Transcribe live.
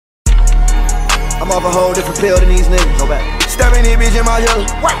I'm off a whole different pill than these niggas. Go back. Stepping in bitch in Margiela.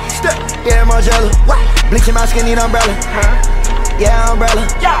 Step. Yeah, Margiela. Bleaching my skin, need umbrella. Yeah, umbrella.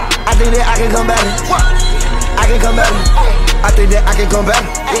 I think that I can come better. I can come better. I think that I can come better.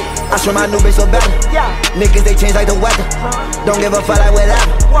 I swear my new bitch so better. Niggas they change like the weather. Don't give a fuck like whatever.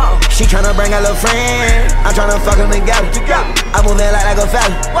 She tryna bring a little friend. I'm tryna fuck them together. I move in like a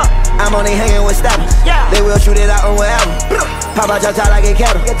fella. I'm only hanging with steppers. They will shoot it out on wherever. Pop out your top like a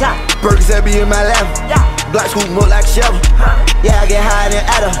kettle. Burgers that be in my lap. Black scoop more like shovel. Yeah, I get higher than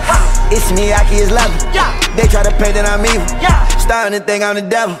Adam. It's me, Aki is level. They try to paint that I'm evil. Starting to think I'm the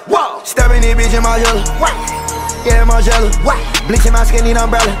devil. Stepping in bitch in Margiela. Yeah, Margiela. Bleaching my skin, need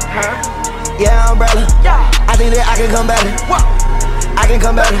umbrella. Yeah, umbrella. I think that I can come better. I can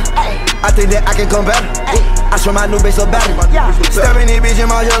come better. I think that I can come better. I swear my new bitch so better. Stepping in bitch in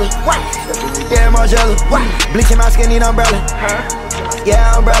Margiela. Yeah, Margiela. Bleaching my skin, need umbrella.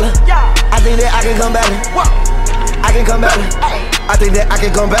 Yeah, umbrella. I think that I can come better. I can come better. I think that I can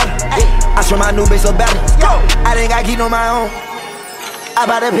come better. I swear my new bitch so better. I think I keep on my own. I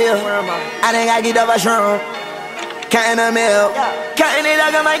bought a pill. I think I get up a shroom. Counting a meal. Counting it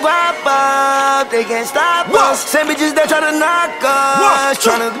like I might guap up. They can't stop us. Same bitches that try to knock us.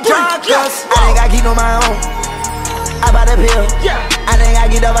 Tryna drunk us. I think I keep on my own. I bought a pill. I think I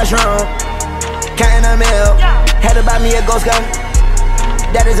get up a shroom. Counting a meal. Had to buy me a ghost gun.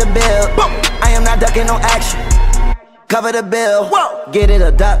 That is a bill. I am not ducking no action. Cover the bill. Get it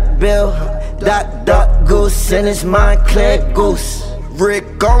a duck bill. Duck goose. And it's Montclair goose.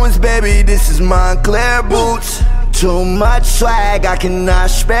 Rick Owens, baby, this is Montclair boots. Too much swag, I cannot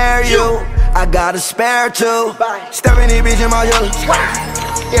spare you. I got a spare two. Stepping in bitch in Margiela.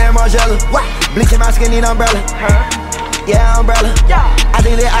 Yeah, Margiela. Bleaching my skin, need umbrella. Yeah, umbrella. I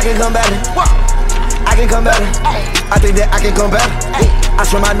think that I can come better. I can come better. I think that I can come better. I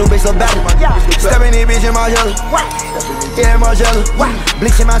swear my new bitch so better. Stepping in bitch in Margiela. Yeah, Margiela.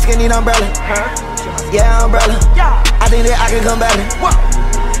 Bleaching my skin, need umbrella. Yeah, umbrella. I think that I can come better.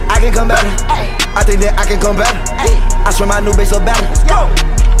 I can come better. I think that I can come better. I swear my new bitch so better.